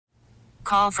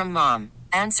call from mom.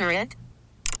 Answer it.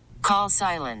 Call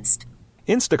silenced.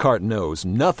 Instacart knows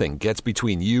nothing gets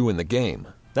between you and the game.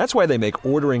 That's why they make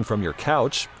ordering from your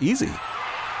couch easy.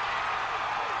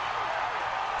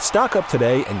 Stock up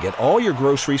today and get all your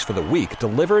groceries for the week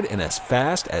delivered in as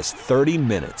fast as 30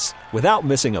 minutes without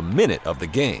missing a minute of the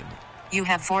game. You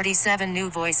have 47 new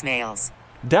voicemails.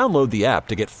 Download the app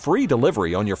to get free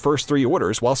delivery on your first 3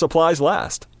 orders while supplies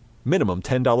last. Minimum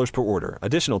 $10 per order.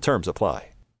 Additional terms apply.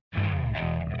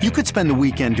 You could spend the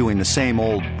weekend doing the same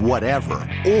old whatever,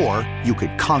 or you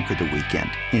could conquer the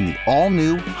weekend in the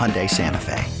all-new Hyundai Santa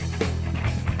Fe.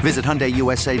 Visit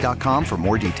HyundaiUSA.com for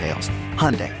more details.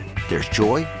 Hyundai, there's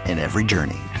joy in every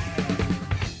journey.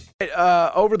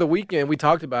 Over the weekend, we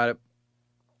talked about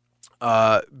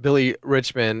it. Billy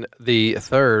Richmond III,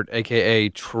 a.k.a.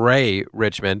 Trey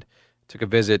Richmond, took a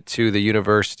visit to the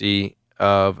University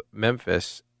of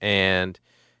Memphis. And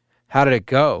how did it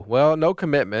go? Well, no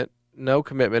commitment. No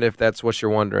commitment, if that's what you're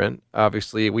wondering.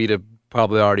 Obviously, we'd have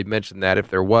probably already mentioned that if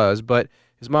there was. But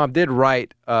his mom did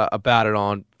write about it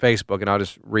on Facebook, and I'll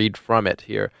just read from it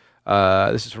here.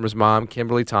 This is from his mom,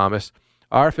 Kimberly Thomas.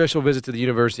 Our official visit to the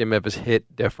University of Memphis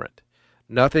hit different.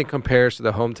 Nothing compares to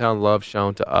the hometown love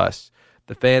shown to us.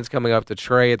 The fans coming up to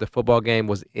Trey at the football game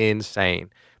was insane.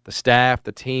 The staff,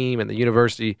 the team, and the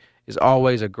university is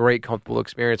always a great, comfortable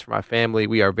experience for my family.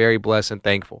 We are very blessed and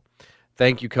thankful.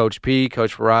 Thank you, Coach P,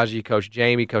 Coach Faraji, Coach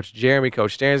Jamie, Coach Jeremy,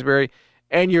 Coach Stansberry,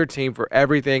 and your team for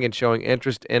everything and showing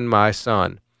interest in my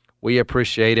son. We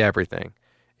appreciate everything.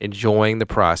 Enjoying the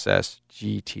process,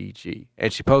 GTG.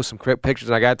 And she posts some pictures,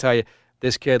 and I got to tell you,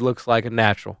 this kid looks like a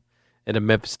natural in a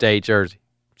Memphis State jersey.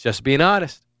 Just being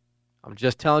honest. I'm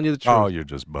just telling you the truth. Oh, you're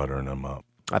just buttering him up.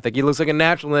 I think he looks like a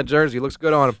natural in that jersey. He looks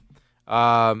good on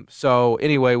him. So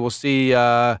anyway, we'll see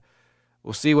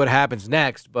what happens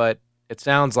next, but it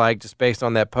sounds like, just based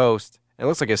on that post, and it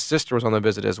looks like his sister was on the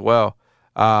visit as well.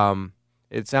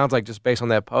 It sounds like, just based on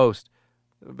that post,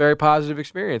 a very positive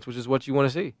experience, which is what you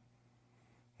want to see.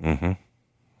 Mm-hmm.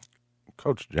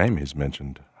 Coach Jamie's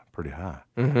mentioned pretty high.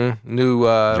 Mm-hmm. New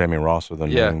Jamie Rosser, the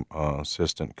new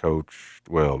assistant coach,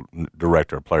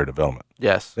 director of player development.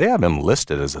 Yes. They have him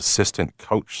listed as assistant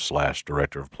coach /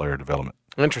 director of player development.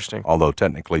 Interesting. Although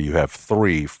technically you have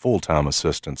 3 full-time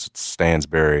assistants. It's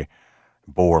Stansberry,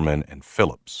 Borman, and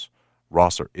Phillips.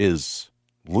 Rosser is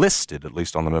listed, at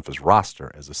least on the Memphis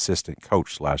roster, as assistant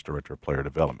coach / director of player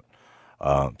development.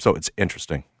 So it's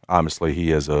interesting. Obviously, he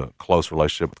has a close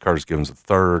relationship with Curtis Givens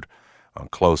III,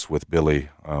 close with Billy,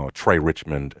 Trey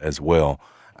Richmond as well.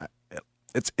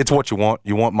 It's what you want.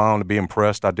 You want Mom to be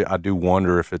impressed. I do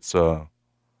wonder if it's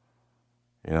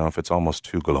if it's almost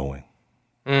too glowing.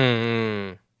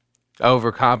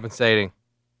 Overcompensating.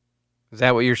 Is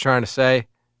that what you're trying to say?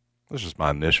 That's just my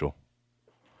initial.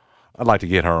 I'd like to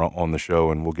get her on the show,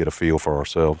 and we'll get a feel for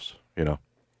ourselves. Maybe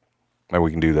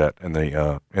we can do that in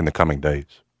the coming days,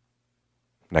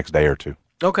 next day or two.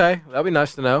 Okay, that'd be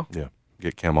nice to know. Yeah,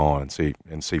 get Kim on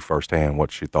and see firsthand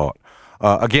what she thought.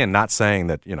 Again, not saying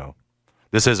that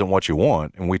this isn't what you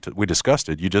want, and we discussed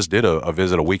it. You just did a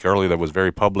visit a week earlier that was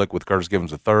very public with Curtis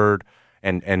Givens III,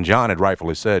 and John had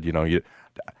rightfully said, you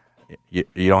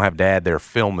don't have Dad there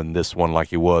filming this one like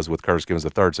he was with Curtis Givens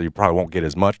III, so you probably won't get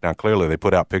as much. Now, clearly, they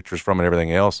put out pictures from it and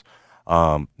everything else.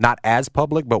 Not as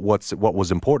public, but what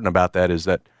was important about that is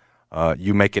that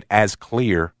you make it as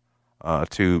clear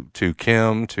to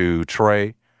Kim, to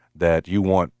Trey, that you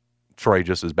want Trey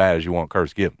just as bad as you want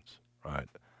Curtis Givens, right?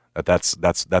 That's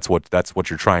what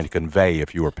you're trying to convey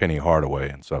if you were Penny Hardaway,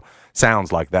 and so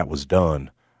sounds like that was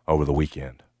done over the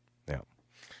weekend.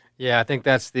 Yeah, I think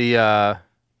that's the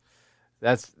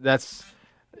that's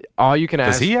all you can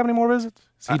ask. Does he have any more visits?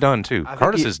 Is he done too?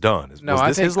 Curtis is done. Was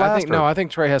this his last? I think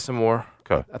Trey has some more.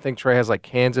 Okay. I think Trey has like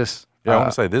Kansas. Yeah, I want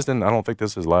to say this. I don't think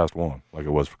this is his last one, like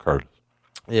it was for Curtis.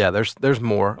 Yeah, there's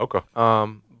more. Okay.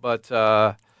 But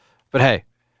hey,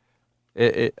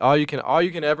 all you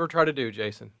can ever try to do,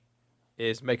 Jason,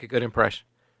 is make a good impression,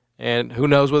 and who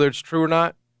knows whether it's true or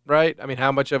not, right? I mean,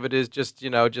 how much of it is just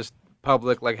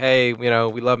public, like, hey, we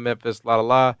love Memphis, la la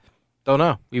la. Don't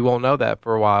know. We won't know that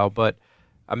for a while, but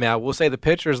I mean, I will say the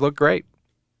pictures look great.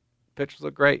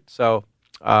 So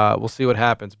we'll see what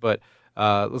happens, but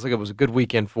looks like it was a good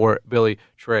weekend for Billy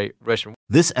Trey Richmond.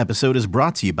 This episode is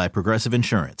brought to you by Progressive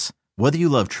Insurance. Whether you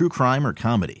love true crime or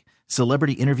comedy,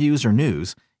 celebrity interviews or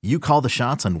news, you call the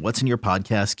shots on what's in your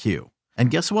podcast queue. And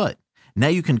guess what? Now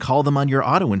you can call them on your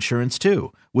auto insurance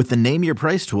too with the Name Your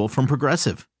Price tool from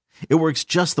Progressive. It works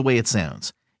just the way it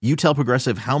sounds. You tell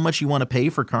Progressive how much you want to pay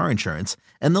for car insurance,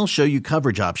 and they'll show you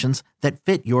coverage options that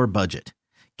fit your budget.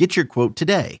 Get your quote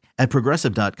today at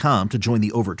Progressive.com to join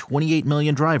the over 28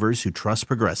 million drivers who trust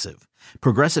Progressive.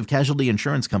 Progressive Casualty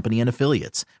Insurance Company and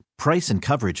Affiliates. Price and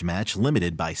coverage match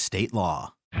limited by state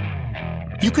law.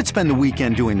 You could spend the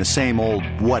weekend doing the same old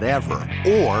whatever,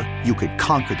 or you could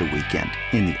conquer the weekend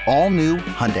in the all-new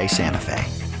Hyundai Santa Fe.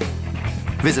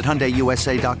 Visit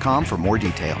HyundaiUSA.com for more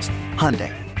details.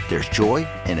 Hyundai, there's joy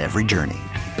in every journey.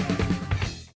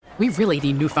 We really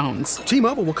need new phones.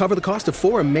 T-Mobile will cover the cost of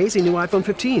 4 amazing new iPhone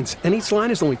 15s, and each line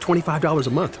is only $25 a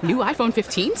month. New iPhone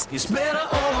 15s? It's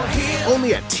better over here.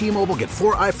 Only at T-Mobile, get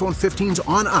 4 iPhone 15s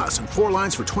on us and 4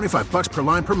 lines for $25 per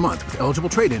line per month with eligible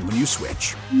trade-in when you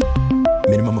switch.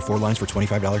 Minimum of 4 lines for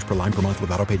 $25 per line per month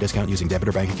with auto-pay discount using debit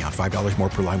or bank account. $5 more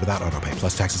per line without auto-pay,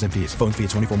 plus taxes and fees. Phone fee at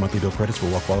 24 monthly bill credits for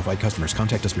well-qualified customers.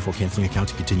 Contact us before canceling account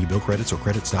to continue bill credits or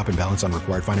credit stop and balance on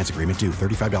required finance agreement due.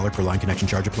 $35 per line connection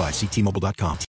charge applies. See T-Mobile.com.